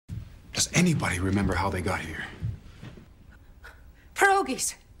Does anybody remember how they got here?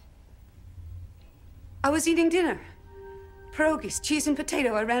 Pierogies. I was eating dinner. Pierogies, cheese and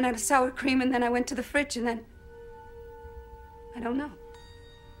potato. I ran out of sour cream and then I went to the fridge and then... I don't know.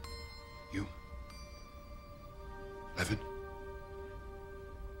 You? Leaven?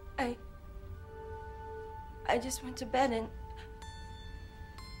 I just went to bed and...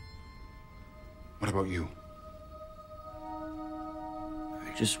 What about you?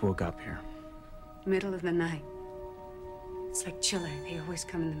 I just woke up here. Middle of the night. It's like Chile. They always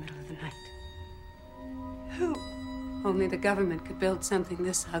come in the middle of the night. Who? Only the government could build something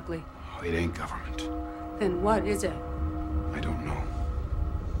this ugly. Oh, it ain't government. Then what is it? I don't know.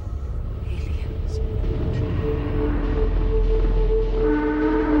 Aliens.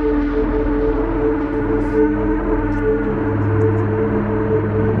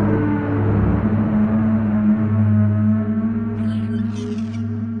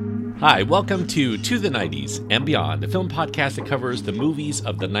 Hi, welcome to the 90s and Beyond, a film podcast that covers the movies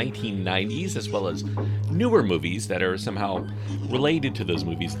of the 1990s as well as newer movies that are somehow related to those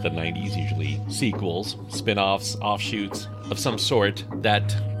movies of the 90s, usually sequels, spin-offs, offshoots of some sort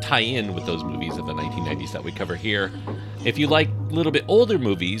that tie in with those movies of the 1990s that we cover here. If you like a little bit older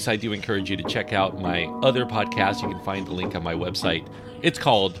movies, I do encourage you to check out my other podcast. You can find the link on my website. It's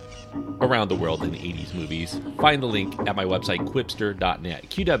called Around the World in 80s Movies. Find the link at my website, quipster.net,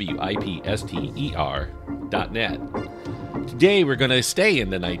 QWIPSTER.net. Today we're going to stay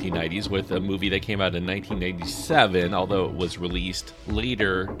in the 1990s with a movie that came out in 1997, although it was released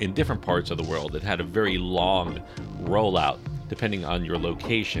later in different parts of the world. It had a very long rollout depending on your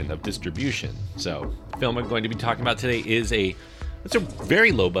location of distribution. So, the film I'm going to be talking about today is it's a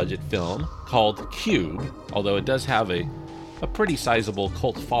very low budget film called Cube, although it does have a pretty sizable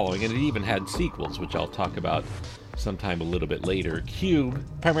cult following, and it even had sequels, which I'll talk about sometime a little bit later. Cube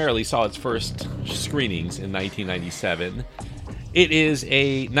primarily saw its first screenings in 1997. It is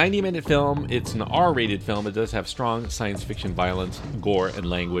a 90-minute film. It's an R-rated film. It does have strong science fiction violence, gore, and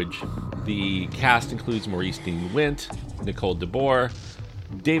language. The cast includes Maurice Dean Wint, Nicole de Boer,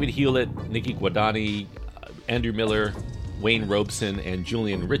 David Hewlett, Nicky Guadagni, Andrew Miller, Wayne Robson, and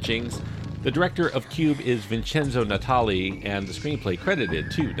Julian Richings. The director of Cube is Vincenzo Natali, and the screenplay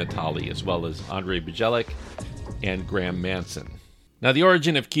credited to Natali, as well as Andrei Bajelic and Graham Manson. Now, the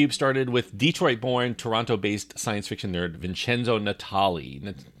origin of Cube started with Detroit-born, Toronto-based science fiction nerd Vincenzo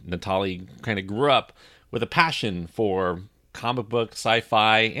Natali. Natali kind of grew up with a passion for comic book,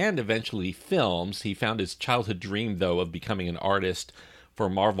 sci-fi, and eventually films. He found his childhood dream, though, of becoming an artist for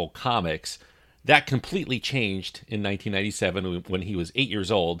Marvel Comics. That completely changed in 1997 when he was 8 years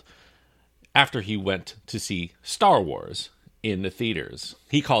old, after he went to see Star Wars in the theaters.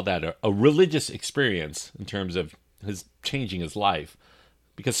 He called that a religious experience in terms of his changing his life,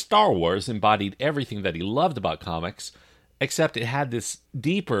 because Star Wars embodied everything that he loved about comics, except it had this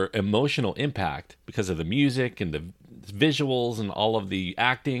deeper emotional impact because of the music and the visuals and all of the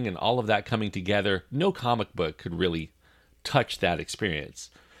acting and all of that coming together. No comic book could really touch that experience.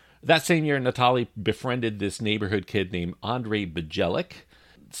 That same year, Natali befriended this neighborhood kid named Andrei Bajelic.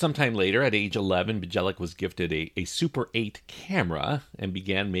 Sometime later, at age 11, Bajelic was gifted a Super 8 camera and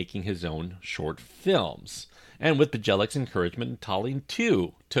began making his own short films. And with Bajelic's encouragement, Natali,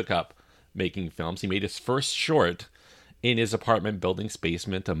 too, took up making films. He made his first short in his apartment building's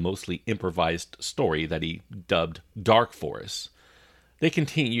basement, a mostly improvised story that he dubbed Dark Force. They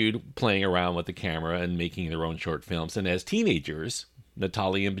continued playing around with the camera and making their own short films, and as teenagers,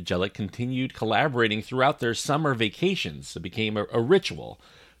 Natali and Bajelic continued collaborating throughout their summer vacations. It became a ritual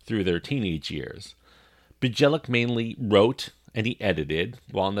through their teenage years. Bajelic mainly wrote and he edited,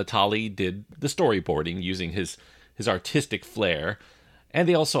 while Natali did the storyboarding using his artistic flair, and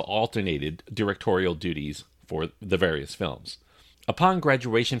they also alternated directorial duties for the various films. Upon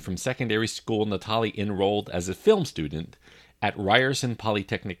graduation from secondary school, Natali enrolled as a film student at Ryerson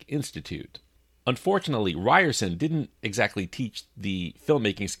Polytechnic Institute. Unfortunately, Ryerson didn't exactly teach the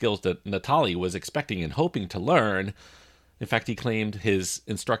filmmaking skills that Natali was expecting and hoping to learn. In fact, he claimed his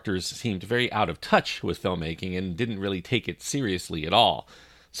instructors seemed very out of touch with filmmaking and didn't really take it seriously at all.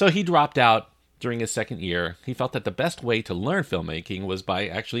 So he dropped out during his second year. He felt that the best way to learn filmmaking was by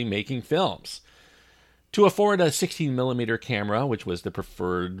actually making films. To afford a 16mm camera, which was the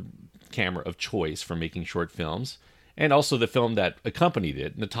preferred camera of choice for making short films, and also the film that accompanied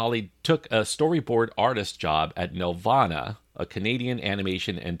it, Natali took a storyboard artist job at Nelvana, a Canadian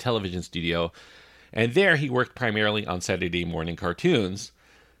animation and television studio, and there he worked primarily on Saturday morning cartoons.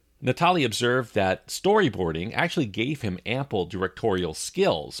 Natali observed that storyboarding actually gave him ample directorial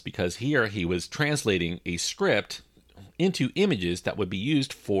skills, because here he was translating a script into images that would be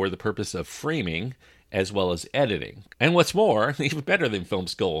used for the purpose of framing as well as editing. And what's more, even better than film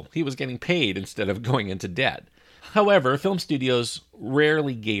school, he was getting paid instead of going into debt. However, film studios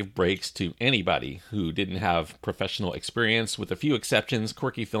rarely gave breaks to anybody who didn't have professional experience. With a few exceptions,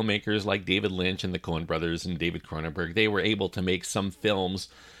 quirky filmmakers like David Lynch and the Coen brothers and David Cronenberg, they were able to make some films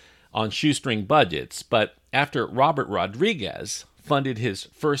on shoestring budgets. But after Robert Rodriguez funded his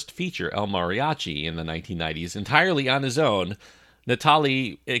first feature, El Mariachi, in the 1990s, entirely on his own,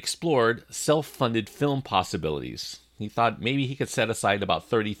 Natali explored self-funded film possibilities. He thought maybe he could set aside about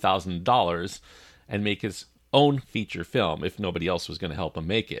 $30,000 and make his own feature film if nobody else was going to help him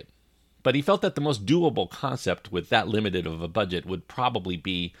make it. But he felt that the most doable concept with that limited of a budget would probably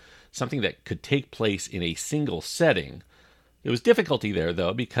be something that could take place in a single setting. There was difficulty there,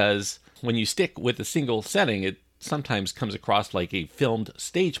 though, because when you stick with a single setting, it sometimes comes across like a filmed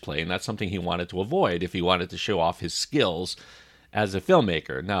stage play, and that's something he wanted to avoid if he wanted to show off his skills as a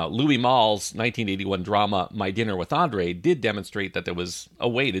filmmaker. Now, Louis Malle's 1981 drama My Dinner with Andre did demonstrate that there was a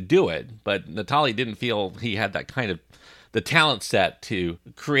way to do it, but Natali didn't feel he had that kind of the talent set to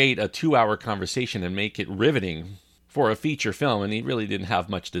create a 2-hour conversation and make it riveting for a feature film, and he really didn't have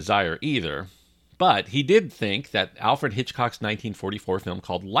much desire either. But he did think that Alfred Hitchcock's 1944 film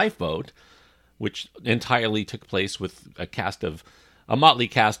called Lifeboat, which entirely took place with a motley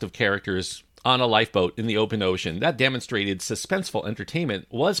cast of characters on a lifeboat in the open ocean, that demonstrated suspenseful entertainment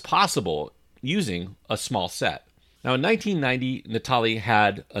was possible using a small set. Now, in 1990, Natali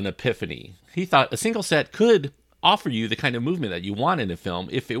had an epiphany. He thought a single set could offer you the kind of movement that you want in a film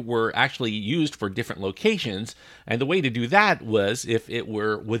if it were actually used for different locations, and the way to do that was if it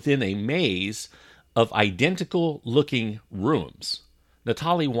were within a maze of identical-looking rooms.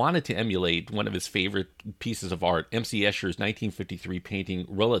 Natali wanted to emulate one of his favorite pieces of art, M.C. Escher's 1953 painting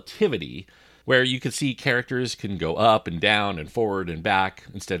Relativity, where you could see characters can go up and down and forward and back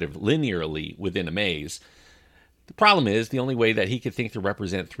instead of linearly within a maze. The problem is, the only way that he could think to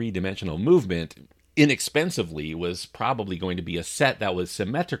represent three-dimensional movement inexpensively was probably going to be a set that was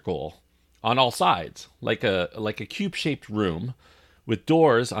symmetrical on all sides, like a cube-shaped room with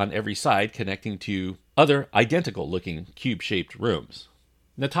doors on every side connecting to other identical-looking cube-shaped rooms.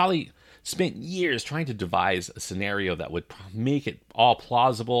 Natali spent years trying to devise a scenario that would make it all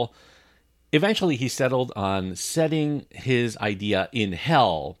plausible. Eventually, he settled on setting his idea in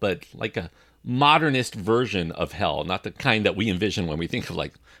hell, but like a modernist version of hell, not the kind that we envision when we think of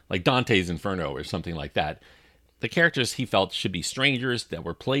like Dante's Inferno or something like that. The characters, he felt, should be strangers that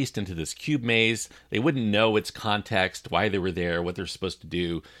were placed into this cube maze. They wouldn't know its context, why they were there, what they're supposed to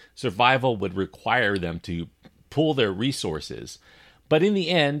do. Survival would require them to pool their resources. But in the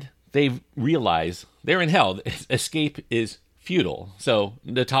end, they realize they're in hell. Escape is futile. So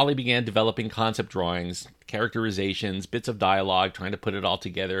Natali began developing concept drawings, characterizations, bits of dialogue, trying to put it all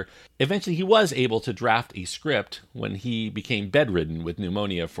together. Eventually, he was able to draft a script when he became bedridden with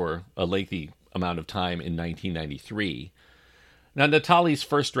pneumonia for a lengthy amount of time in 1993. Now, Natali's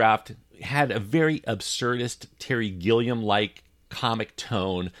first draft had a very absurdist, Terry Gilliam-like comic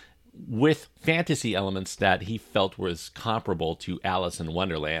tone with fantasy elements that he felt was comparable to Alice in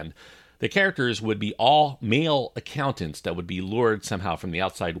Wonderland. The characters would be all male accountants that would be lured somehow from the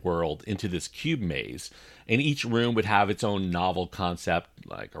outside world into this cube maze. And each room would have its own novel concept,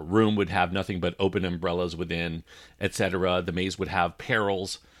 like a room would have nothing but open umbrellas within, etc. The maze would have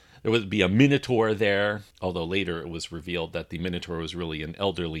perils. There would be a minotaur there, although later it was revealed that the minotaur was really an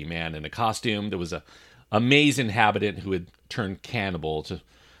elderly man in a costume. There was a maze inhabitant who had turned cannibal to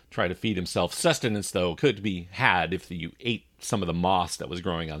try to feed himself. Sustenance, though, could be had if you ate some of the moss that was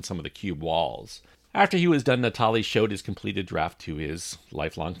growing on some of the cube walls. After he was done, Natali showed his completed draft to his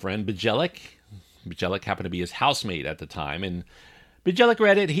lifelong friend, Bjellick. Bjellick happened to be his housemate at the time, and Bjellick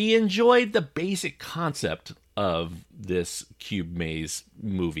read it. He enjoyed the basic concept of this cube maze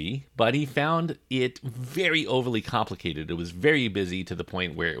movie, but he found it very overly complicated. It was very busy to the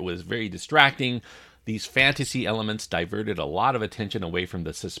point where it was very distracting. These fantasy elements diverted a lot of attention away from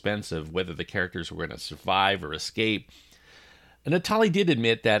the suspense of whether the characters were going to survive or escape. And Natali did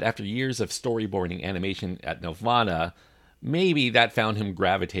admit that after years of storyboarding animation at Nelvana, maybe that found him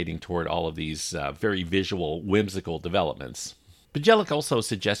gravitating toward all of these very visual, whimsical developments. Bjellick also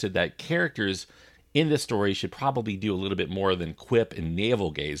suggested that characters in this story should probably do a little bit more than quip and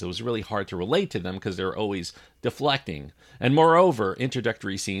navel gaze. It was really hard to relate to them because they're always deflecting. And moreover,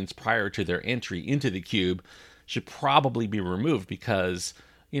 introductory scenes prior to their entry into the cube should probably be removed because,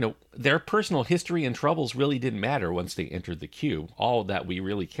 their personal history and troubles really didn't matter once they entered the cube. All that we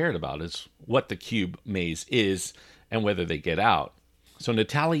really cared about is what the cube maze is and whether they get out. So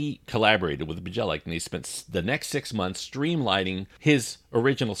Natali collaborated with Bajelic, and they spent the next 6 months streamlining his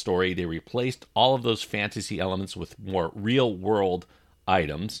original story. They replaced all of those fantasy elements with more real-world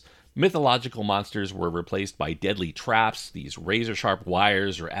items. Mythological monsters were replaced by deadly traps, these razor-sharp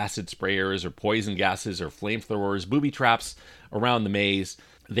wires or acid sprayers or poison gases or flamethrowers, booby traps around the maze.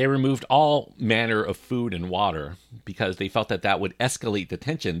 They removed all manner of food and water because they felt that that would escalate the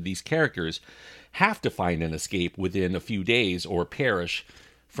tension. These characters have to find an escape within a few days or perish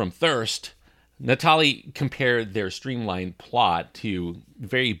from thirst. Natali compared their streamlined plot to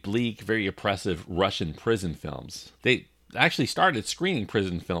very bleak, very oppressive Russian prison films. They actually started screening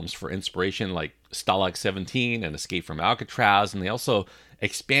prison films for inspiration, like Stalag 17 and Escape from Alcatraz, and they also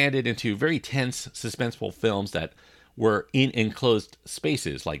expanded into very tense, suspenseful films that were in enclosed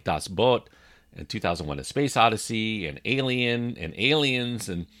spaces, like Das Boot and 2001: A Space Odyssey and Alien and Aliens,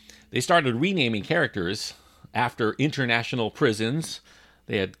 and they started renaming characters after international prisons.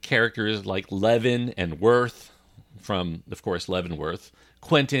 They had characters like Leaven and Worth from, of course, Leavenworth.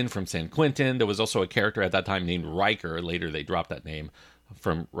 Quentin from San Quentin. There was also a character at that time named Riker. Later they dropped that name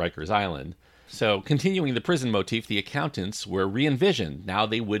from Rikers Island. So continuing the prison motif, the accountants were re-envisioned. Now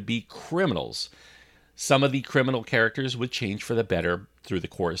they would be criminals. Some of the criminal characters would change for the better through the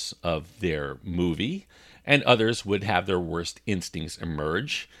course of their movie, and others would have their worst instincts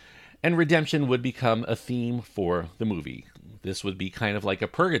emerge. And redemption would become a theme for the movie. This would be kind of like a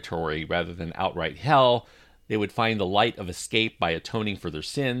purgatory rather than outright hell. They would find the light of escape by atoning for their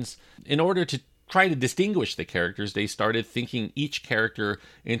sins. In order to try to distinguish the characters, they started thinking each character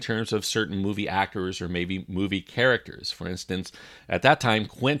in terms of certain movie actors or maybe movie characters. For instance, at that time,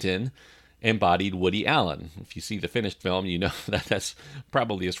 Quentin embodied Woody Allen. If you see the finished film, you know that that's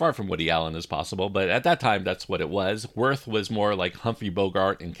probably as far from Woody Allen as possible, but at that time, that's what it was. Worth was more like Humphrey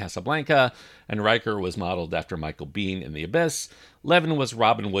Bogart in Casablanca, and Riker was modeled after Michael Biehn in The Abyss. Leaven was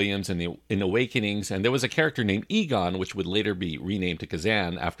Robin Williams in Awakenings, and there was a character named Egon, which would later be renamed to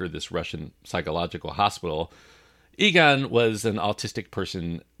Kazan after this Russian psychological hospital. Egon was an autistic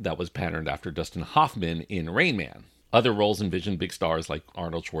person that was patterned after Dustin Hoffman in Rain Man. Other roles envisioned big stars like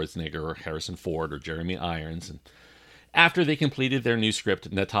Arnold Schwarzenegger or Harrison Ford or Jeremy Irons. And after they completed their new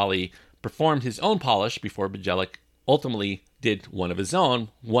script, Natali performed his own polish before Bajelic ultimately did one of his own,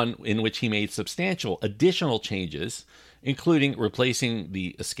 one in which he made substantial additional changes, including replacing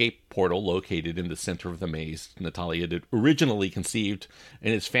the escape portal located in the center of the maze Natali had originally conceived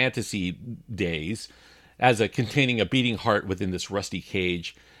in his fantasy days as containing a beating heart within this rusty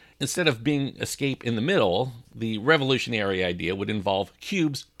cage. Instead of being escape in the middle, the revolutionary idea would involve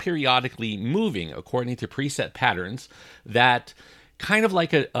cubes periodically moving according to preset patterns that, kind of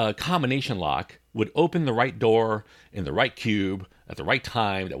like a combination lock, would open the right door in the right cube at the right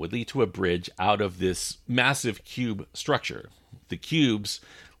time that would lead to a bridge out of this massive cube structure. The cubes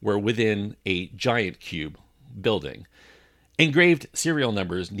were within a giant cube building. Engraved serial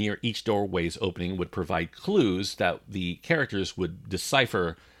numbers near each doorway's opening would provide clues that the characters would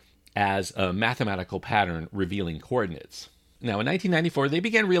decipher as a mathematical pattern revealing coordinates. Now, in 1994, they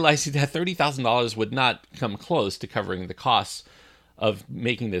began realizing that $30,000 would not come close to covering the costs of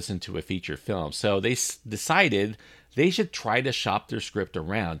making this into a feature film. So they decided they should try to shop their script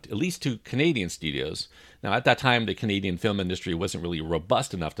around, at least to Canadian studios. Now, at that time, the Canadian film industry wasn't really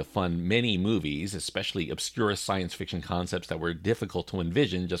robust enough to fund many movies, especially obscure science fiction concepts that were difficult to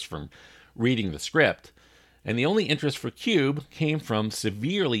envision just from reading the script. And the only interest for Cube came from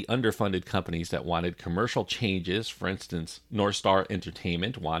severely underfunded companies that wanted commercial changes. For instance, North Star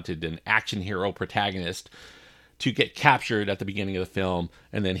Entertainment wanted an action hero protagonist to get captured at the beginning of the film,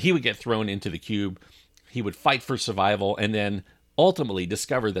 and then he would get thrown into the cube. He would fight for survival, and then ultimately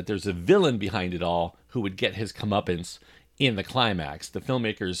discover that there's a villain behind it all who would get his comeuppance in the climax. The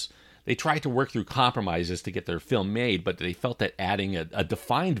filmmakers, they tried to work through compromises to get their film made, but they felt that adding a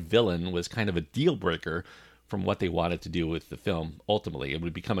defined villain was kind of a deal breaker from what they wanted to do with the film. Ultimately, it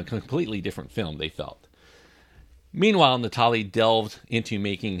would become a completely different film, they felt. Meanwhile, Natali delved into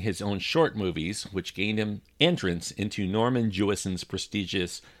making his own short movies, which gained him entrance into Norman Jewison's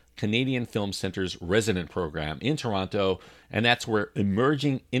prestigious Canadian Film Centre's resident program in Toronto, and that's where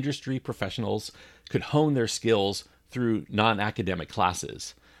emerging industry professionals could hone their skills through non-academic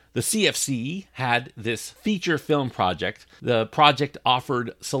classes. The CFC had this feature film project. The project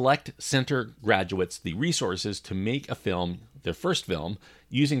offered select center graduates the resources to make a film, their first film,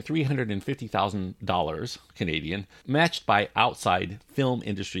 using $350,000 Canadian, matched by outside film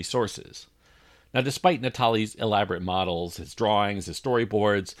industry sources. Now, despite Natali's elaborate models, his drawings, his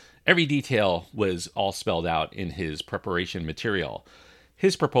storyboards, every detail was all spelled out in his preparation material.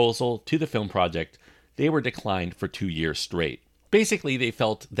 His proposal to the film project, they were declined for 2 years straight. Basically, they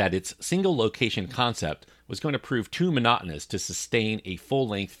felt that its single location concept was going to prove too monotonous to sustain a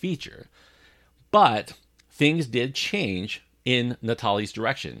full-length feature. But things did change in Natali's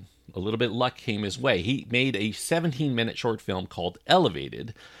direction. A little bit of luck came his way. He made a 17-minute short film called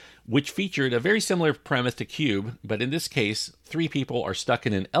Elevated, which featured a very similar premise to Cube, but in this case, 3 people are stuck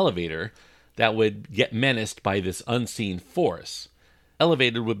in an elevator that would get menaced by this unseen force.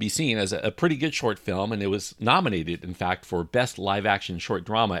 Elevated would be seen as a pretty good short film, and it was nominated, in fact, for Best Live-Action Short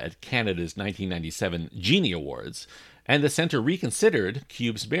Drama at Canada's 1997 Genie Awards, and the Centre reconsidered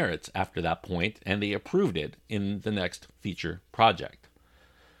Cube's merits after that point, and they approved it in the next feature project.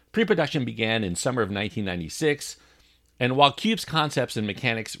 Pre-production began in summer of 1996, and while Cube's concepts and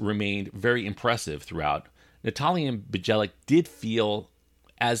mechanics remained very impressive throughout, Natali and Bajelic did feel,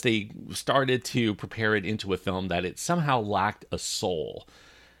 as they started to prepare it into a film, that it somehow lacked a soul.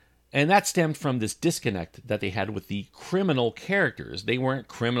 And that stemmed from this disconnect that they had with the criminal characters. They weren't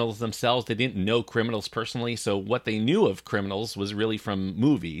criminals themselves. They didn't know criminals personally, so what they knew of criminals was really from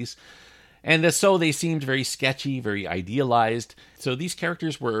movies. And so they seemed very sketchy, very idealized. So these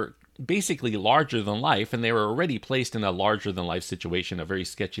characters were basically larger than life, and they were already placed in a larger than life situation, a very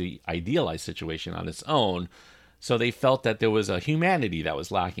sketchy, idealized situation on its own. So they felt that there was a humanity that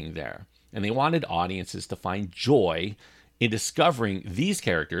was lacking there. And they wanted audiences to find joy in discovering these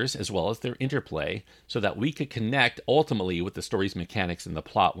characters as well as their interplay so that we could connect ultimately with the story's mechanics and the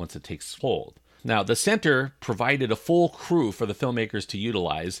plot once it takes hold. Now, the Center provided a full crew for the filmmakers to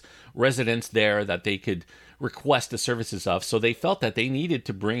utilize, residents there that they could request the services of, so they felt that they needed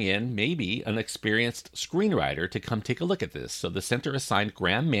to bring in maybe an experienced screenwriter to come take a look at this. So the Center assigned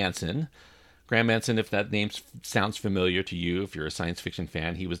Graham Manson. Graham Manson, if that name sounds familiar to you, if you're a science fiction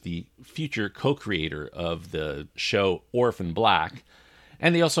fan, he was the future co-creator of the show Orphan Black.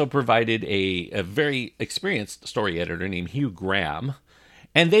 And they also provided a very experienced story editor named Hugh Graham.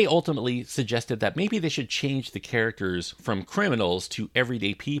 And they ultimately suggested that maybe they should change the characters from criminals to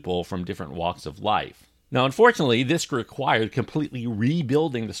everyday people from different walks of life. Now, unfortunately, this required completely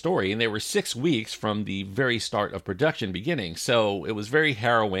rebuilding the story, and they were 6 weeks from the very start of production beginning. So it was very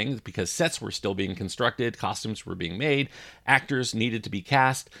harrowing because sets were still being constructed, costumes were being made, actors needed to be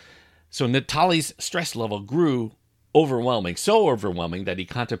cast. So Natali's stress level grew overwhelming, so overwhelming that he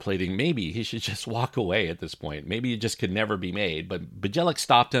contemplated maybe he should just walk away at this point. Maybe it just could never be made. But Bajelic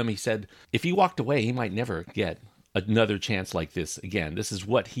stopped him. He said if he walked away, he might never get another chance like this again. This is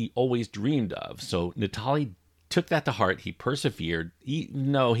what he always dreamed of. So Natali took that to heart. He persevered.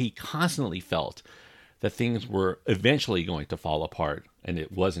 He constantly felt that things were eventually going to fall apart and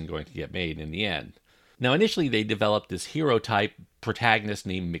it wasn't going to get made in the end. Now, initially, they developed this hero-type protagonist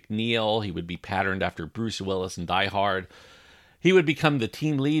named McNeil. He would be patterned after Bruce Willis in Die Hard. He would become the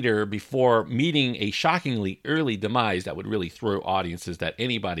team leader before meeting a shockingly early demise that would really throw audiences that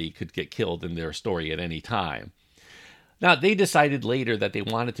anybody could get killed in their story at any time. Now, they decided later that they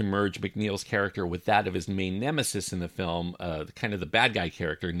wanted to merge McNeil's character with that of his main nemesis in the film, kind of the bad guy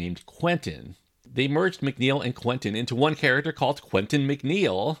character named Quentin. They merged McNeil and Quentin into one character called Quentin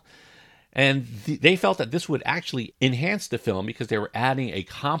McNeil, and they felt that this would actually enhance the film because they were adding a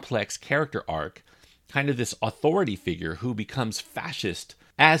complex character arc, kind of this authority figure who becomes fascist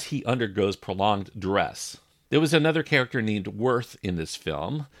as he undergoes prolonged duress. There was another character named Worth in this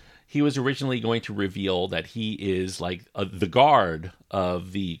film. He was originally going to reveal that he is like the guard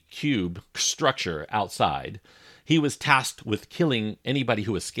of the cube structure outside. He was tasked with killing anybody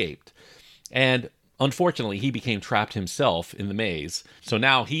who escaped. And unfortunately, he became trapped himself in the maze. So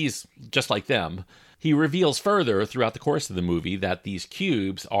now he's just like them. He reveals further throughout the course of the movie that these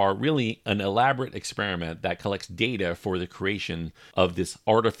cubes are really an elaborate experiment that collects data for the creation of this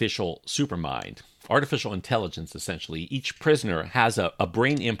artificial supermind. Artificial intelligence, essentially. Each prisoner has a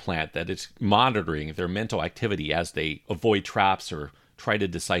brain implant that is monitoring their mental activity as they avoid traps or try to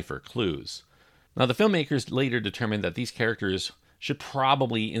decipher clues. Now, the filmmakers later determined that these characters should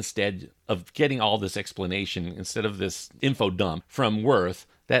probably, instead of getting all this explanation, instead of this info dump from Worth,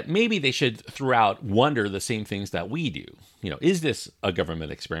 that maybe they should throughout wonder the same things that we do. Is this a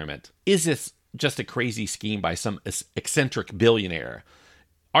government experiment? Is this just a crazy scheme by some eccentric billionaire?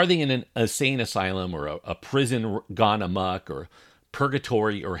 Are they in an insane asylum or a prison gone amok or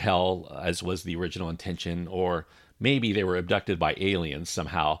purgatory or hell, as was the original intention? Or maybe they were abducted by aliens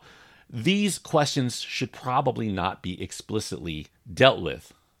somehow. These questions should probably not be explicitly dealt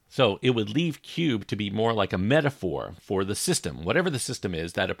with. So it would leave Cube to be more like a metaphor for the system, whatever the system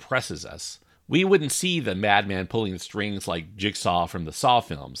is that oppresses us. We wouldn't see the madman pulling the strings like Jigsaw from the Saw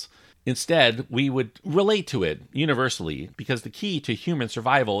films. Instead, we would relate to it universally because the key to human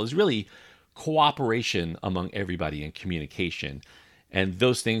survival is really cooperation among everybody and communication. And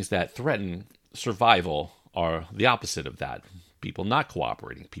those things that threaten survival are the opposite of that. People not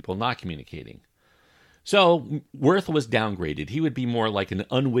cooperating, people not communicating. So Worth was downgraded. He would be more like an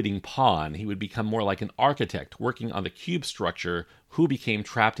unwitting pawn. He would become more like an architect working on the cube structure who became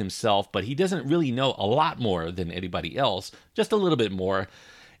trapped himself, but he doesn't really know a lot more than anybody else, just a little bit more.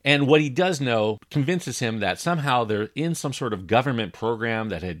 And what he does know convinces him that somehow they're in some sort of government program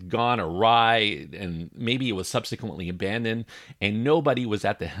that had gone awry, and maybe it was subsequently abandoned, and nobody was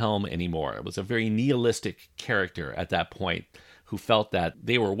at the helm anymore. It was a very nihilistic character at that point who felt that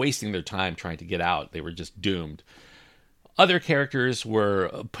they were wasting their time trying to get out. They were just doomed. Other characters were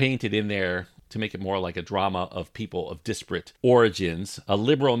painted in there to make it more like a drama of people of disparate origins. A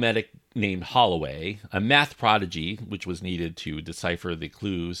liberal medic named Holloway, a math prodigy, which was needed to decipher the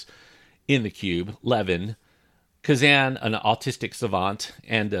clues in the cube, Leaven, Kazan, an autistic savant,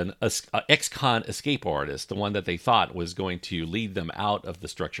 and an ex-con escape artist, the one that they thought was going to lead them out of the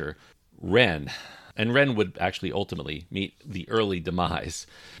structure, Rennes. And Rennes would actually ultimately meet the early demise,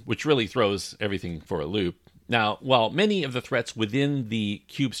 which really throws everything for a loop. Now, while many of the threats within the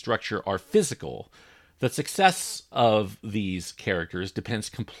cube structure are physical, the success of these characters depends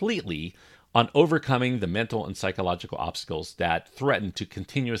completely on overcoming the mental and psychological obstacles that threaten to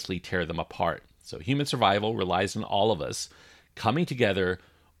continuously tear them apart. So human survival relies on all of us coming together,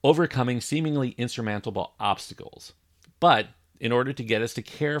 overcoming seemingly insurmountable obstacles. But in order to get us to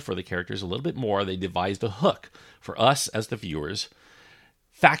care for the characters a little bit more, they devised a hook for us as the viewers.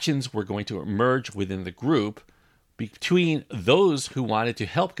 Factions were going to emerge within the group between those who wanted to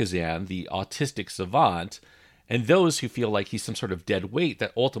help Kazan, the autistic savant, and those who feel like he's some sort of dead weight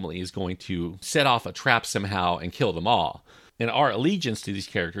that ultimately is going to set off a trap somehow and kill them all. And our allegiance to these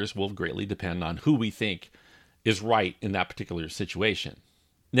characters will greatly depend on who we think is right in that particular situation.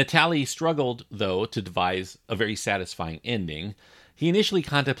 Natali struggled, though, to devise a very satisfying ending. He initially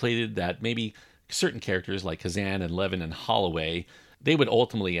contemplated that maybe certain characters like Kazan and Leaven and Holloway, they would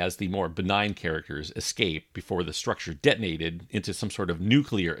ultimately, as the more benign characters, escape before the structure detonated into some sort of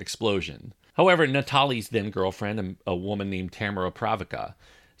nuclear explosion. However, Natali's then-girlfriend, a woman named Tamara Pravica,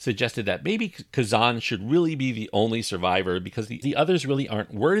 suggested that maybe Kazan should really be the only survivor because the others really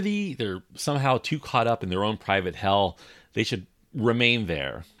aren't worthy. They're somehow too caught up in their own private hell. They should remain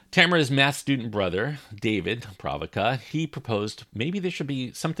there. Tamara's math student brother, David Pravica, he proposed maybe there should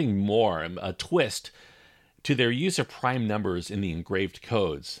be something more, a twist to their use of prime numbers in the engraved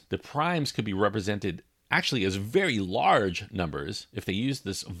codes. The primes could be represented actually as very large numbers if they used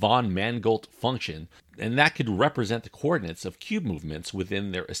this von Mangolt function, and that could represent the coordinates of cube movements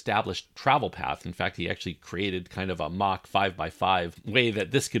within their established travel path. In fact, he actually created kind of a mock 5x5 way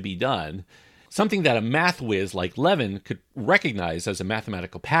that this could be done. Something that a math whiz like Leaven could recognize as a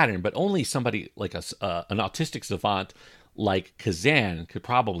mathematical pattern, but only somebody like an autistic savant like Kazan could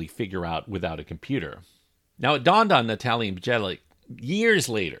probably figure out without a computer. Now, it dawned on Natali and Bjellic years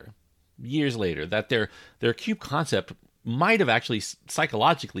later, that their cube concept might have actually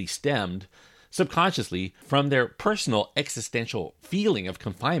psychologically stemmed subconsciously from their personal existential feeling of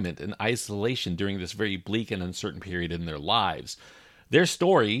confinement and isolation during this very bleak and uncertain period in their lives. Their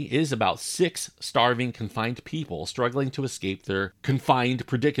story is about 6 starving, confined people struggling to escape their confined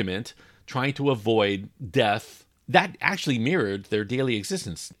predicament, trying to avoid death. That actually mirrored their daily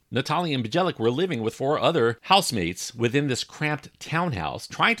existence. Natali and Bjellic were living with 4 other housemates within this cramped townhouse,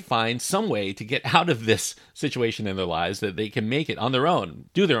 trying to find some way to get out of this situation in their lives that they can make it on their own,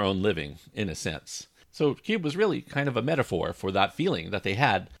 do their own living, in a sense. So Cube was really kind of a metaphor for that feeling that they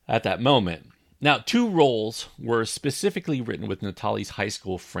had at that moment. Now, 2 roles were specifically written with Natali's high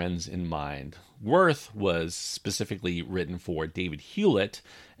school friends in mind. Worth was specifically written for David Hewlett,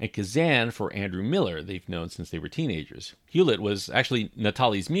 and Kazan for Andrew Miller. They've known since they were teenagers. Hewlett was actually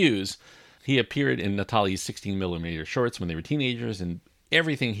Natali's muse. He appeared in Natali's 16mm shorts when they were teenagers, and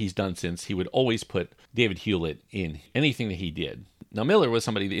everything he's done since, he would always put David Hewlett in anything that he did. Now, Miller was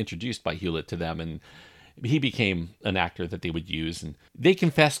somebody introduced by Hewlett to them, and he became an actor that they would use. And they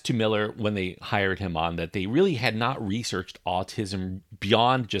confessed to Miller when they hired him on that they really had not researched autism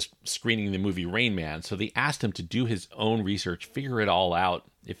beyond just screening the movie Rain Man. So they asked him to do his own research, figure it all out,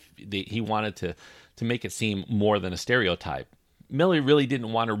 if he wanted to make it seem more than a stereotype. Miller really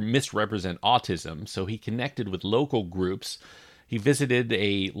didn't want to misrepresent autism, so he connected with local groups. He visited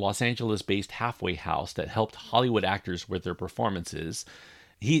a Los Angeles-based halfway house that helped Hollywood actors with their performances.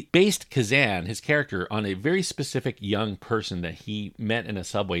 He based Kazan, his character, on a very specific young person that he met in a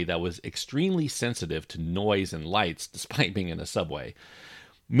subway that was extremely sensitive to noise and lights, despite being in a subway.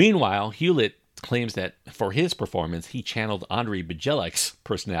 Meanwhile, Hewlett claims that for his performance, he channeled Andrei Bjelek's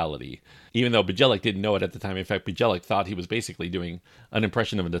personality, even though Bjelek didn't know it at the time. In fact, Bjelek thought he was basically doing an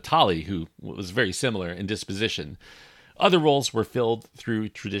impression of Natali, who was very similar in disposition. Other roles were filled through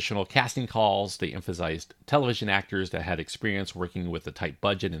traditional casting calls. They emphasized television actors that had experience working with a tight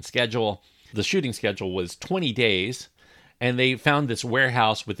budget and schedule. The shooting schedule was 20 days, and they found this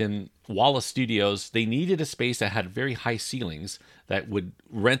warehouse within Wallace Studios. They needed a space that had very high ceilings that would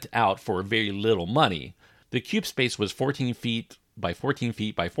rent out for very little money. The cube space was 14 feet by 14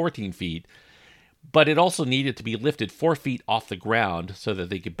 feet by 14 feet, but it also needed to be lifted 4 feet off the ground so that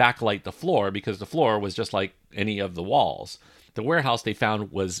they could backlight the floor, because the floor was just like any of the walls. The warehouse they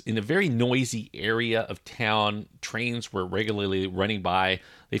found was in a very noisy area of town. Trains were regularly running by.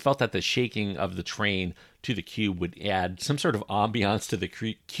 They felt that the shaking of the train to the cube would add some sort of ambiance to the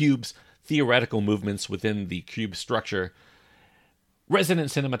cube's theoretical movements within the cube structure. Resident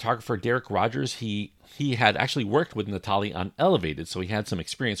cinematographer Derek Rogers, he had actually worked with Natali on Elevated, so he had some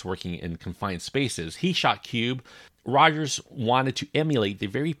experience working in confined spaces. He shot Cube. Rogers wanted to emulate the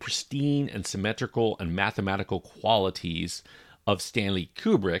very pristine and symmetrical and mathematical qualities of Stanley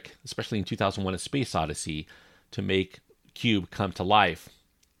Kubrick, especially in 2001: A Space Odyssey, to make Cube come to life.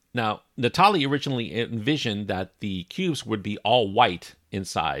 Now, Natali originally envisioned that the cubes would be all white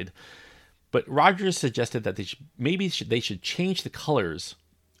inside, but Rogers suggested that they should change the colors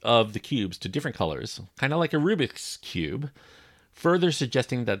of the cubes to different colors, kind of like a Rubik's Cube, further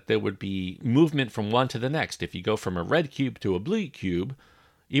suggesting that there would be movement from one to the next. If you go from a red cube to a blue cube,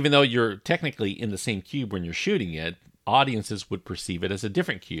 even though you're technically in the same cube when you're shooting it, audiences would perceive it as a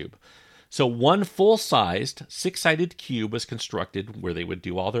different cube. So one full-sized, 6-sided cube was constructed where they would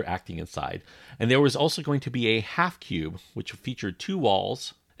do all their acting inside. And there was also going to be a half cube, which featured 2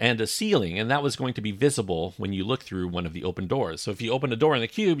 walls and a ceiling, and that was going to be visible when you look through one of the open doors. So if you open a door in the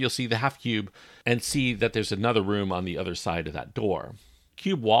cube, you'll see the half cube and see that there's another room on the other side of that door.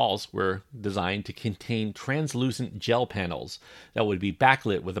 Cube walls were designed to contain translucent gel panels that would be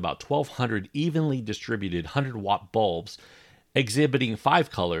backlit with about 1,200 evenly distributed 100-watt bulbs exhibiting 5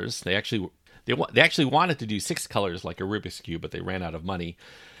 colors. They actually wanted to do 6 colors like a Rubik's Cube, but they ran out of money.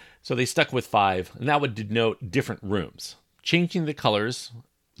 So they stuck with 5, and that would denote different rooms. Changing the colors,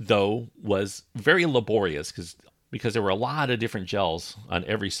 though, was very laborious because there were a lot of different gels on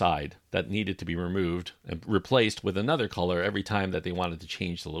every side that needed to be removed and replaced with another color every time that they wanted to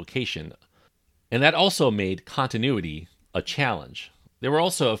change the location. And that also made continuity a challenge. There were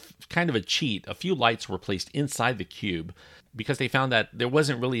also kind of a cheat. A few lights were placed inside the cube because they found that there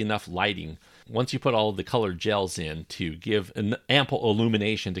wasn't really enough lighting once you put all of the colored gels in to give an ample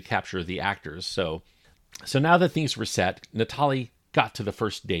illumination to capture the actors. So now that things were set, Natali got to the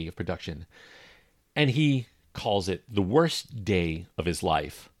first day of production, and he calls it the worst day of his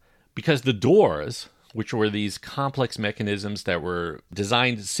life because the doors, which were these complex mechanisms that were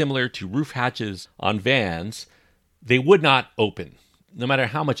designed similar to roof hatches on vans, they would not open. No matter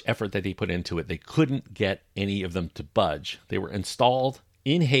how much effort that they put into it, they couldn't get any of them to budge. They were installed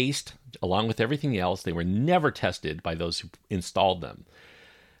in haste, along with everything else. They were never tested by those who installed them.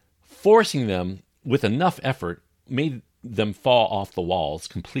 Forcing them with enough effort made them fall off the walls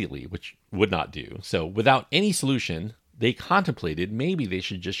completely, which would not do. So without any solution, they contemplated maybe they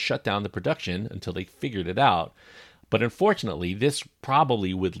should just shut down the production until they figured it out. But unfortunately, this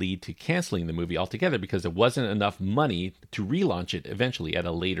probably would lead to canceling the movie altogether because there wasn't enough money to relaunch it eventually at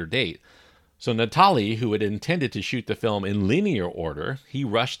a later date. So Natali, who had intended to shoot the film in linear order, he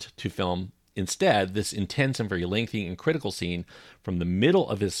rushed to film instead this intense and very lengthy and critical scene from the middle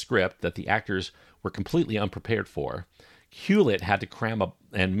of his script that the actors were completely unprepared for. Hewlett had to cram up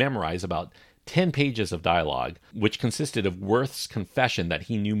and memorize about 10 pages of dialogue, which consisted of Worth's confession that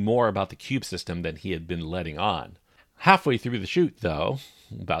he knew more about the cube system than he had been letting on. Halfway through the shoot, though,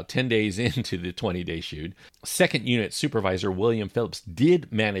 about 10 days into the 20-day shoot, second unit supervisor William Phillips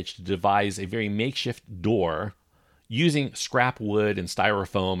did manage to devise a very makeshift door using scrap wood and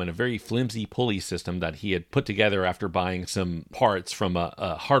styrofoam and a very flimsy pulley system that he had put together after buying some parts from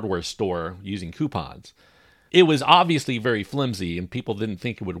a hardware store using coupons. It was obviously very flimsy and people didn't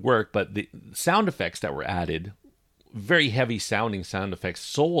think it would work, but the sound effects that were added, very heavy sounding sound effects,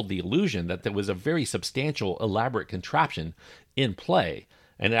 sold the illusion that there was a very substantial, elaborate contraption in play,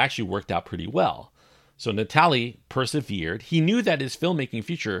 and it actually worked out pretty well. So Natali persevered. He knew that his filmmaking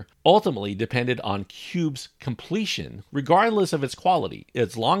future ultimately depended on Cube's completion, regardless of its quality.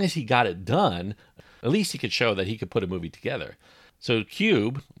 As long as he got it done, at least he could show that he could put a movie together. So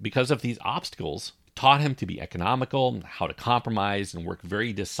Cube, because of these obstacles, taught him to be economical, how to compromise, and work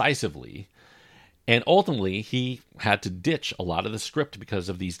very decisively. And ultimately, he had to ditch a lot of the script because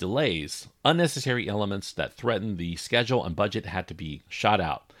of these delays. Unnecessary elements that threatened the schedule and budget had to be shot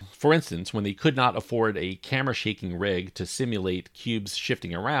out. For instance, when they could not afford a camera-shaking rig to simulate cubes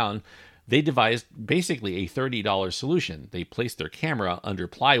shifting around, they devised basically a $30 solution. They placed their camera under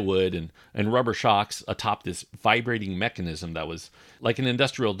plywood and rubber shocks atop this vibrating mechanism that was like an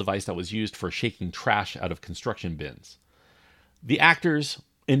industrial device that was used for shaking trash out of construction bins. The actors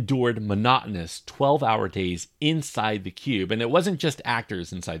endured monotonous 12-hour days inside the cube. And it wasn't just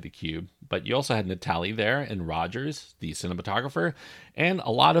actors inside the cube, but you also had Natali there and Rogers, the cinematographer, and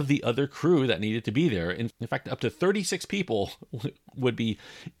a lot of the other crew that needed to be there. In fact, up to 36 people would be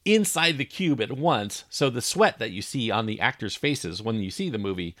inside the cube at once. So the sweat that you see on the actors' faces when you see the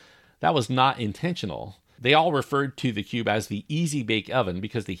movie, that was not intentional. They all referred to the cube as the easy bake oven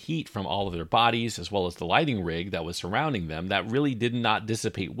because the heat from all of their bodies, as well as the lighting rig that was surrounding them, that really did not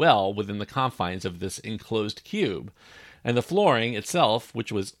dissipate well within the confines of this enclosed cube. And the flooring itself,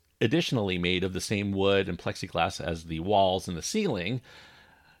 which was additionally made of the same wood and plexiglass as the walls and the ceiling,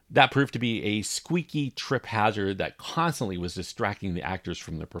 that proved to be a squeaky trip hazard that constantly was distracting the actors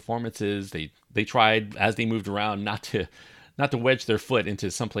from their performances. They tried, as they moved around, not to wedge their foot into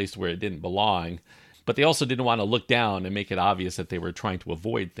some place where it didn't belong. But they also didn't want to look down and make it obvious that they were trying to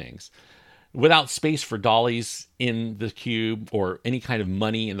avoid things. Without space for dollies in the cube or any kind of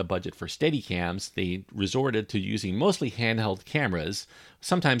money in the budget for Steadicams, they resorted to using mostly handheld cameras.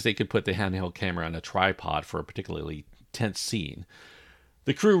 Sometimes they could put the handheld camera on a tripod for a particularly tense scene.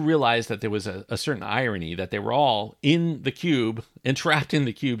 The crew realized that there was a certain irony that they were all in the cube, entrapped in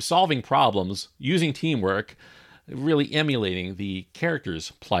the cube, solving problems, using teamwork, really emulating the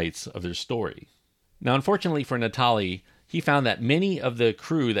characters' plights of their story. Now, unfortunately for Natali, he found that many of the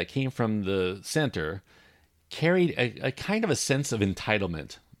crew that came from the center carried a kind of a sense of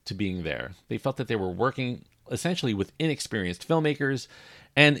entitlement to being there. They felt that they were working essentially with inexperienced filmmakers,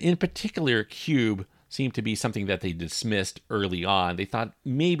 and in particular, Cube seemed to be something that they dismissed early on. They thought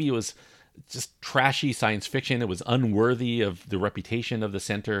maybe it was just trashy science fiction. It was unworthy of the reputation of the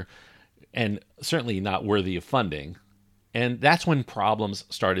center, and certainly not worthy of funding. And that's when problems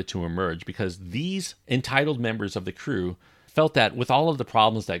started to emerge, because these entitled members of the crew felt that with all of the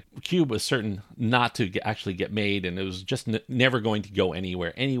problems that Cube was certain not to actually get made, and it was just never going to go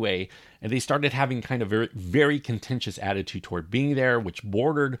anywhere anyway, and they started having kind of very, very contentious attitude toward being there, which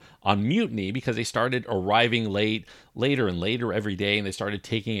bordered on mutiny because they started arriving later and later every day, and they started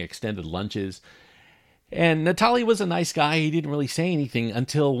taking extended lunches. And Natali was a nice guy. He didn't really say anything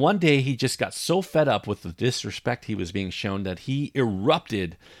until one day he just got so fed up with the disrespect he was being shown that he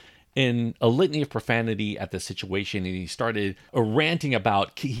erupted in a litany of profanity at the situation, and he started ranting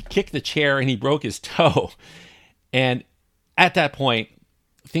about, he kicked the chair and he broke his toe. And at that point,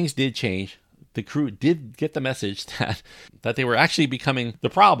 things did change. The crew did get the message that they were actually becoming the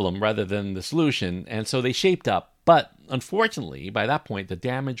problem rather than the solution, and so they shaped up. But unfortunately, by that point, the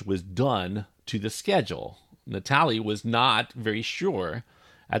damage was done to the schedule. Natali was not very sure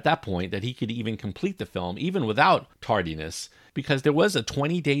at that point that he could even complete the film, even without tardiness, because there was a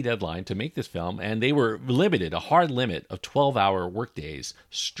 20-day deadline to make this film, and they were limited, a hard limit of 12-hour workdays,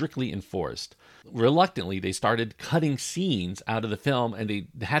 strictly enforced. Reluctantly, they started cutting scenes out of the film, and they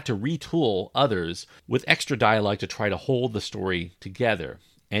had to retool others with extra dialogue to try to hold the story together.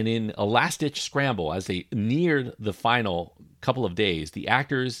 And in a last-ditch scramble, as they neared the final couple of days, the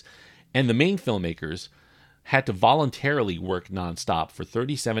actors and the main filmmakers had to voluntarily work nonstop for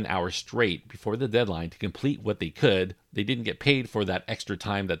 37 hours straight before the deadline to complete what they could. They didn't get paid for that extra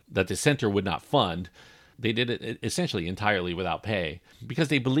time that the center would not fund. They did it essentially entirely without pay because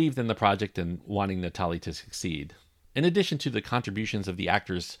they believed in the project and wanting Natali to succeed. In addition to the contributions of the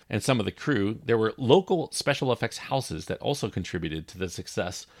actors and some of the crew, there were local special effects houses that also contributed to the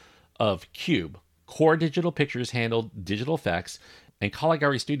success of Cube. Core Digital Pictures handled digital effects, and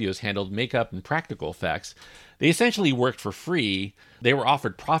Caligari Studios handled makeup and practical effects. They essentially worked for free. They were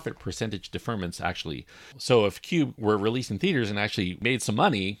offered profit percentage deferments, actually. So if Cube were released in theaters and actually made some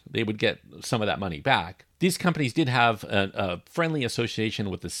money, they would get some of that money back. These companies did have a friendly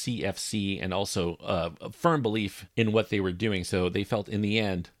association with the CFC and also a firm belief in what they were doing. So they felt in the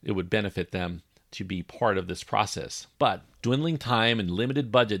end it would benefit them to be part of this process. But dwindling time and limited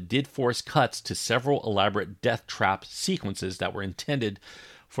budget did force cuts to several elaborate death trap sequences that were intended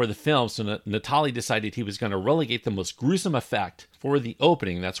for the film. So Natali decided he was going to relegate the most gruesome effect for the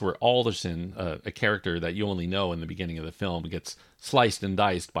opening. That's where Alderson, a character that you only know in the beginning of the film, gets sliced and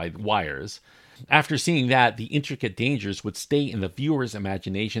diced by wires. After seeing that, the intricate dangers would stay in the viewers'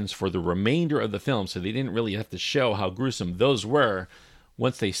 imaginations for the remainder of the film, so they didn't really have to show how gruesome those were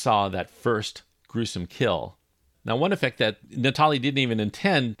once they saw that first gruesome kill. Now, one effect that Natali didn't even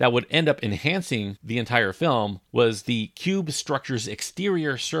intend that would end up enhancing the entire film was the cube structure's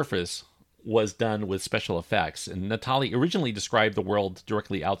exterior surface was done with special effects. And Natali originally described the world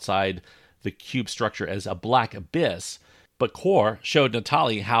directly outside the cube structure as a black abyss, but Core showed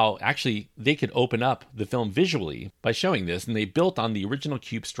Natali how actually they could open up the film visually by showing this, and they built on the original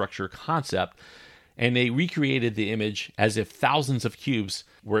cube structure concept, and they recreated the image as if thousands of cubes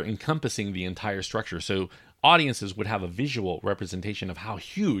were encompassing the entire structure. So audiences would have a visual representation of how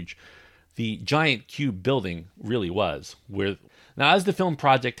huge the giant cube building really was. Now, as the film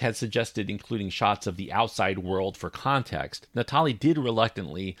project had suggested, including shots of the outside world for context, Natali did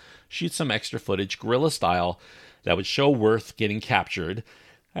reluctantly shoot some extra footage, guerrilla style, that would show Worth getting captured.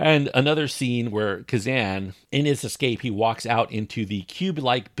 And another scene where Kazan, in his escape, he walks out into the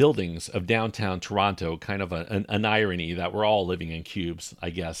cube-like buildings of downtown Toronto, kind of an irony that we're all living in cubes, I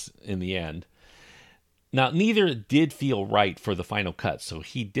guess, in the end. Now, neither did feel right for the final cut, so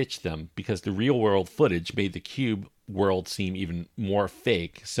he ditched them because the real-world footage made the cube world seem even more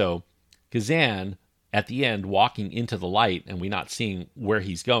fake. So Kazan, at the end, walking into the light and we not seeing where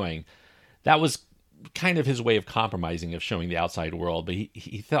he's going, that was kind of his way of compromising, of showing the outside world, but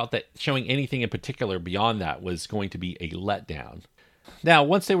he felt that showing anything in particular beyond that was going to be a letdown. Now,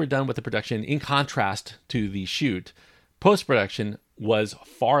 once they were done with the production, in contrast to the shoot, post-production was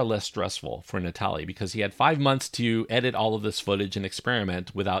far less stressful for Natali because he had 5 months to edit all of this footage and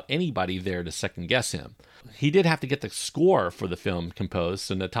experiment without anybody there to second-guess him. He did have to get the score for the film composed,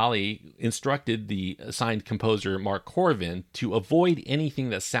 so Natali instructed the assigned composer Mark Corvin to avoid anything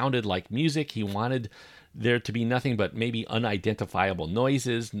that sounded like music. He wanted there to be nothing but maybe unidentifiable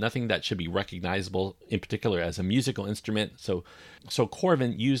noises, nothing that should be recognizable in particular as a musical instrument. So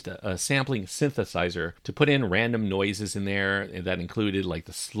Corvin used a sampling synthesizer to put in random noises in there that included like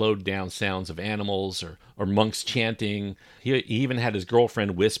the slowed down sounds of animals or monks chanting. He even had his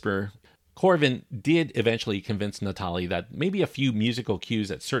girlfriend whisper. Corvin did eventually convince Natali that maybe a few musical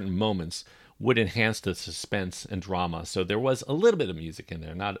cues at certain moments would enhance the suspense and drama. So there was a little bit of music in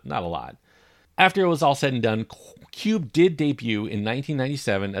there, not a lot. After it was all said and done, Cube did debut in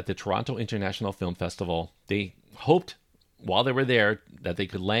 1997 at the Toronto International Film Festival. They hoped, while they were there, that they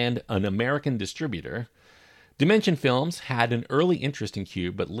could land an American distributor. Dimension Films had an early interest in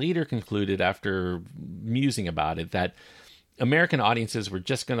Cube, but later concluded, after musing about it, that American audiences were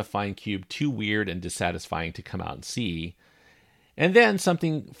just going to find Cube too weird and dissatisfying to come out and see. And then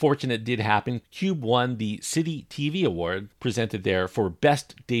something fortunate did happen. Cube won the City TV Award presented there for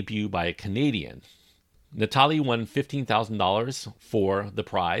Best Debut by a Canadian. Natali won $15,000 for the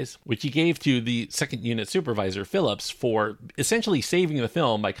prize, which he gave to the second unit supervisor, Phillips, for essentially saving the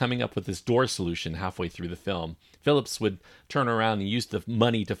film by coming up with this door solution halfway through the film. Phillips would turn around and use the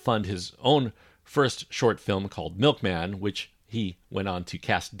money to fund his own first short film called Milkman, which he went on to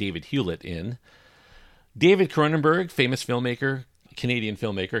cast David Hewlett in. David Cronenberg, famous filmmaker, Canadian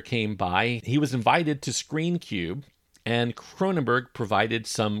filmmaker, came by. He was invited to screen Cube, and Cronenberg provided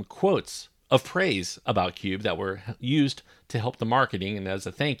some quotes of praise about Cube that were used to help the marketing, and as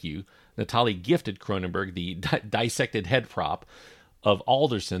a thank you, Natali gifted Cronenberg the dissected head prop of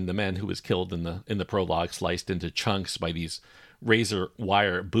Alderson, the man who was killed in the prologue, sliced into chunks by these razor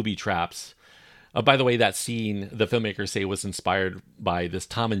wire booby traps. By the way, that scene, the filmmakers say, was inspired by this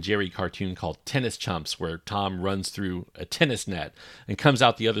Tom and Jerry cartoon called Tennis Chumps, where Tom runs through a tennis net and comes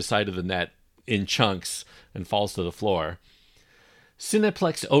out the other side of the net in chunks and falls to the floor.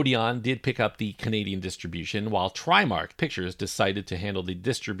 Cineplex Odeon did pick up the Canadian distribution, while Trimark Pictures decided to handle the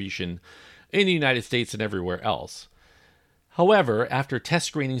distribution in the United States and everywhere else. However, after test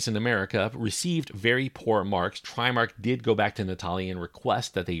screenings in America received very poor marks, Trimark did go back to Natali and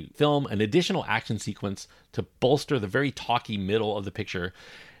request that they film an additional action sequence to bolster the very talky middle of the picture,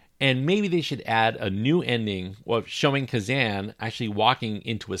 and maybe they should add a new ending of showing Kazan actually walking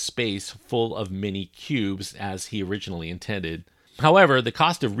into a space full of mini cubes as he originally intended. However, the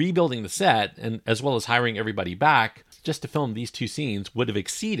cost of rebuilding the set, and as well as hiring everybody back just to film these two scenes, would have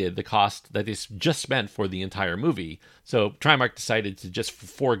exceeded the cost that they just spent for the entire movie. So Trimark decided to just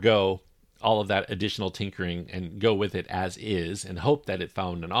forego all of that additional tinkering and go with it as is and hope that it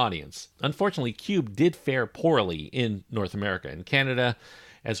found an audience. Unfortunately, Cube did fare poorly in North America and Canada,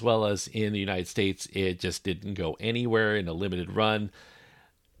 as well as in the United States. It just didn't go anywhere in a limited run.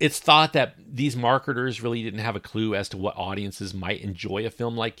 It's thought that these marketers really didn't have a clue as to what audiences might enjoy a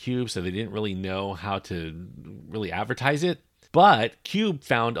film like Cube, so they didn't really know how to really advertise it. But Cube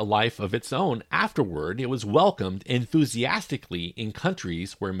found a life of its own afterward. It was welcomed enthusiastically in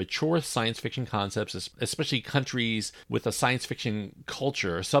countries where mature science fiction concepts, especially countries with a science fiction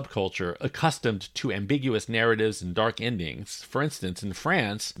culture, subculture, accustomed to ambiguous narratives and dark endings. For instance, in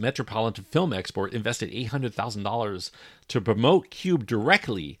France, Metropolitan Film Export invested $800,000 to promote Cube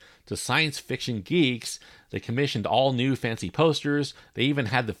directly to science fiction geeks. They commissioned all new fancy posters. They even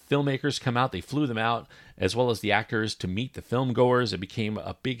had the filmmakers come out. They flew them out, as well as the actors, to meet the film goers. It became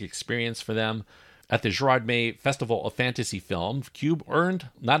a big experience for them. At the Gerard May Festival of Fantasy Film, Cube earned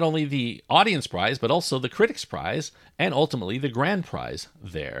not only the audience prize, but also the critics prize, and ultimately the grand prize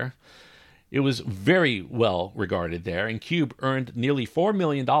there. It was very well regarded there, and Cube earned nearly $4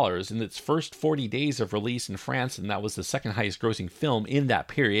 million in its first 40 days of release in France, and that was the second highest grossing film in that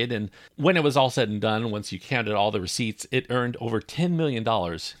period. And when it was all said and done, once you counted all the receipts, it earned over $10 million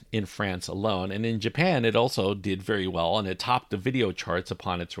in France alone. And in Japan, it also did very well, and it topped the video charts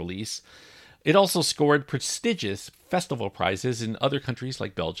upon its release. It also scored prestigious festival prizes in other countries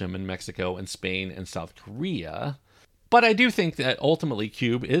like Belgium and Mexico and Spain and South Korea. But I do think that ultimately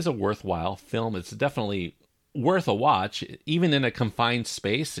Cube is a worthwhile film. It's definitely worth a watch, even in a confined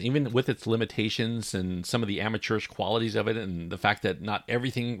space, even with its limitations and some of the amateurish qualities of it, and the fact that not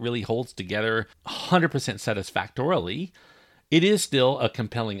everything really holds together 100% satisfactorily. It is still a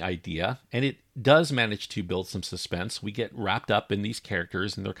compelling idea, and it does manage to build some suspense. We get wrapped up in these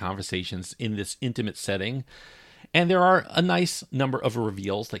characters and their conversations in this intimate setting. And there are a nice number of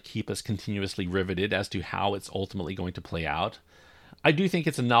reveals that keep us continuously riveted as to how it's ultimately going to play out. I do think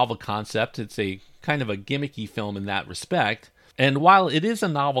it's a novel concept. It's a kind of a gimmicky film in that respect. And while it is a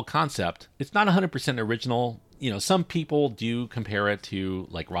novel concept, it's not 100% original. You know, some people do compare it to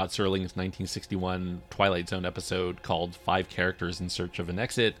like Rod Serling's 1961 Twilight Zone episode called 5 Characters in Search of an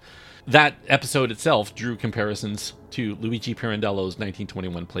Exit. That episode itself drew comparisons to Luigi Pirandello's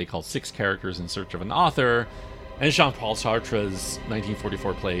 1921 play called 6 Characters in Search of an Author, and Jean-Paul Sartre's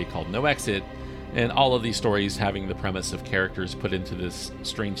 1944 play called No Exit, and all of these stories having the premise of characters put into this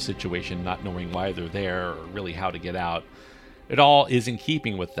strange situation, not knowing why they're there or really how to get out. It all is in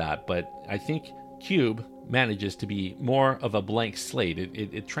keeping with that, but I think Cube manages to be more of a blank slate.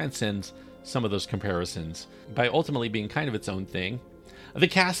 It transcends some of those comparisons by ultimately being kind of its own thing. The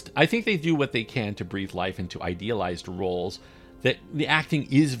cast, I think they do what they can to breathe life into idealized roles. That the acting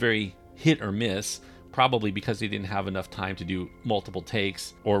is very hit or miss, probably because they didn't have enough time to do multiple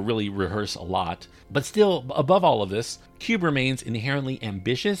takes or really rehearse a lot. But still, above all of this, Cube remains inherently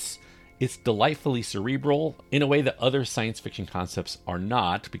ambitious. It's delightfully cerebral in a way that other science fiction concepts are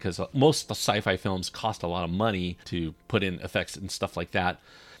not, because most sci-fi films cost a lot of money to put in effects and stuff like that.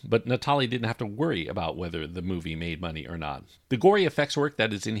 But Natali didn't have to worry about whether the movie made money or not. The gory effects work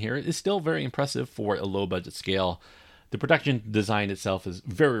that is in here is still very impressive for a low-budget scale. The production design itself is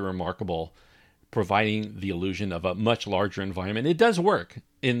very remarkable, providing the illusion of a much larger environment. It does work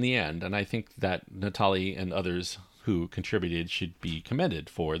in the end, and I think that Natali and others who contributed should be commended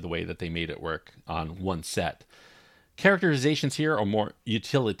for the way that they made it work on one set. Characterizations here are more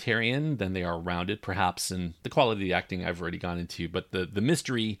utilitarian than they are rounded, perhaps, and the quality of the acting I've already gone into, but the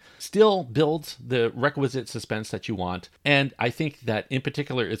mystery still builds the requisite suspense that you want, and I think that in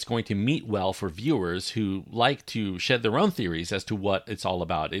particular it's going to meet well for viewers who like to shed their own theories as to what it's all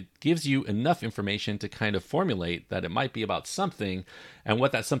about. It gives you enough information to kind of formulate that it might be about something, and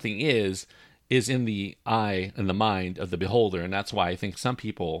what that something is in the eye and the mind of the beholder, and that's why I think some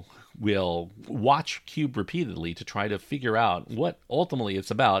people will watch Cube repeatedly to try to figure out what ultimately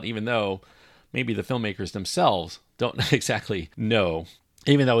it's about, even though maybe the filmmakers themselves don't exactly know,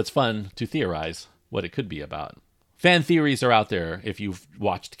 even though it's fun to theorize what it could be about. Fan theories are out there if you've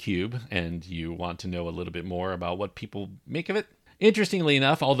watched Cube and you want to know a little bit more about what people make of it. Interestingly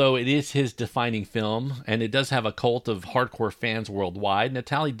enough, although it is his defining film, and it does have a cult of hardcore fans worldwide,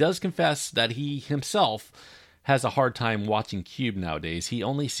 Natali does confess that he himself has a hard time watching Cube nowadays. He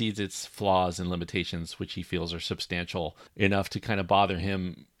only sees its flaws and limitations, which he feels are substantial enough to kind of bother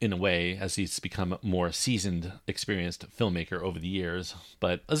him in a way as he's become a more seasoned, experienced filmmaker over the years.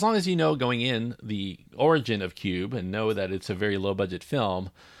 But as long as you know going in the origin of Cube and know that it's a very low-budget film,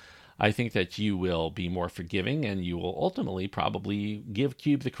 I think that you will be more forgiving, and you will ultimately probably give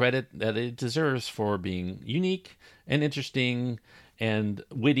Cube the credit that it deserves for being unique and interesting and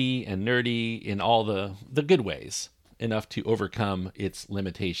witty and nerdy in all the good ways, enough to overcome its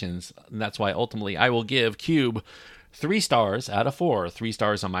limitations. And that's why ultimately I will give Cube 3 stars out of 4. 3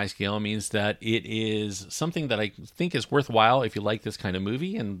 stars on my scale means that it is something that I think is worthwhile if you like this kind of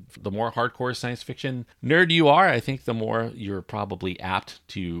movie. And the more hardcore science fiction nerd you are, I think the more you're probably apt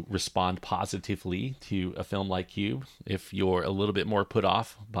to respond positively to a film like Cube. If you're a little bit more put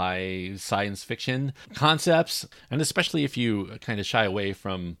off by science fiction concepts, and especially if you kind of shy away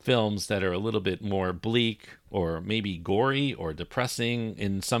from films that are a little bit more bleak or maybe gory or depressing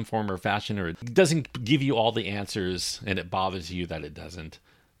in some form or fashion, or it doesn't give you all the answers and it bothers you that it doesn't,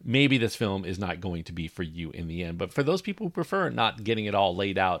 maybe this film is not going to be for you in the end. But for those people who prefer not getting it all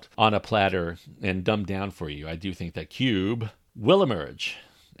laid out on a platter and dumbed down for you, I do think that Cube will emerge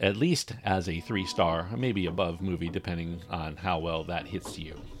at least as a 3-star, maybe above movie, depending on how well that hits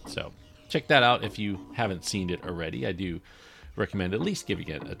you. So check that out if you haven't seen it already. I do recommend at least giving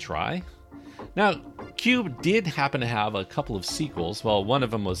it a try. Now, Cube did happen to have a couple of sequels. Well, one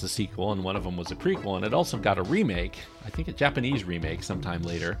of them was a sequel and one of them was a prequel, and it also got a remake, I think a Japanese remake sometime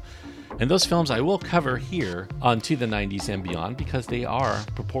later. And those films I will cover here on To the 90s and Beyond because they are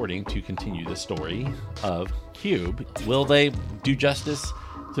purporting to continue the story of Cube. Will they do justice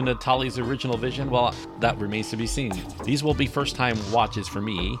to Natali's original vision? Well, that remains to be seen. These will be first-time watches for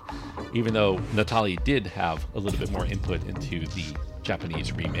me, even though Natali did have a little bit more input into the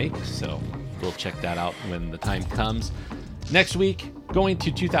Japanese remake, so we'll check that out when the time comes. Next week, going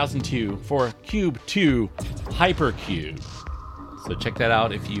to 2002 for Cube 2 Hypercube. So check that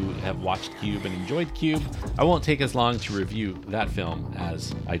out if you have watched Cube and enjoyed Cube. I won't take as long to review that film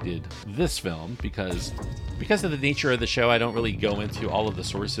as I did this film because of the nature of the show, I don't really go into all of the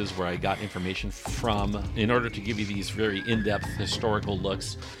sources where I got information from in order to give you these very in-depth historical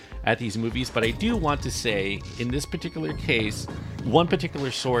looks at these movies. But I do want to say, in this particular case, one particular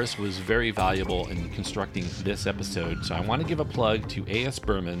source was very valuable in constructing this episode. So I want to give a plug to A.S.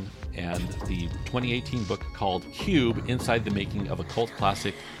 Berman and the 2018 book called Cube, Inside the Making of a Cult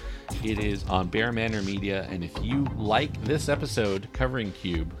Classic. It is on Bear Manor Media, and if you like this episode covering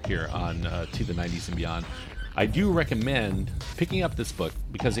Cube here on To the 90s and Beyond, I do recommend picking up this book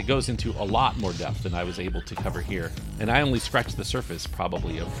because it goes into a lot more depth than I was able to cover here. And I only scratched the surface,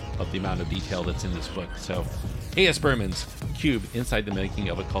 probably, of the amount of detail that's in this book. So, A.S. Berman's Cube, Inside the Making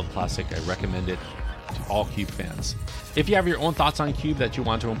of a Cult Classic, I recommend it to all Cube fans. If you have your own thoughts on Cube that you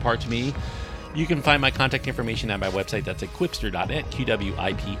want to impart to me, you can find my contact information at my website. That's at quipster.net,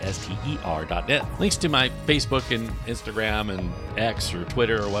 QWIPSTER.net. Links to my Facebook and Instagram and X or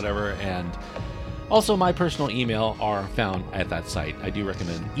Twitter or whatever, and also, my personal email are found at that site. I do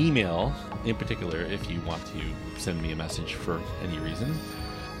recommend email in particular if you want to send me a message for any reason.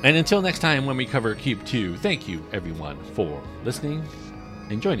 And until next time when we cover Cube 2, thank you everyone for listening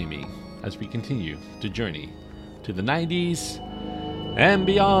and joining me as we continue to journey to the 90s and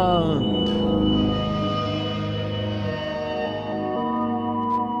beyond.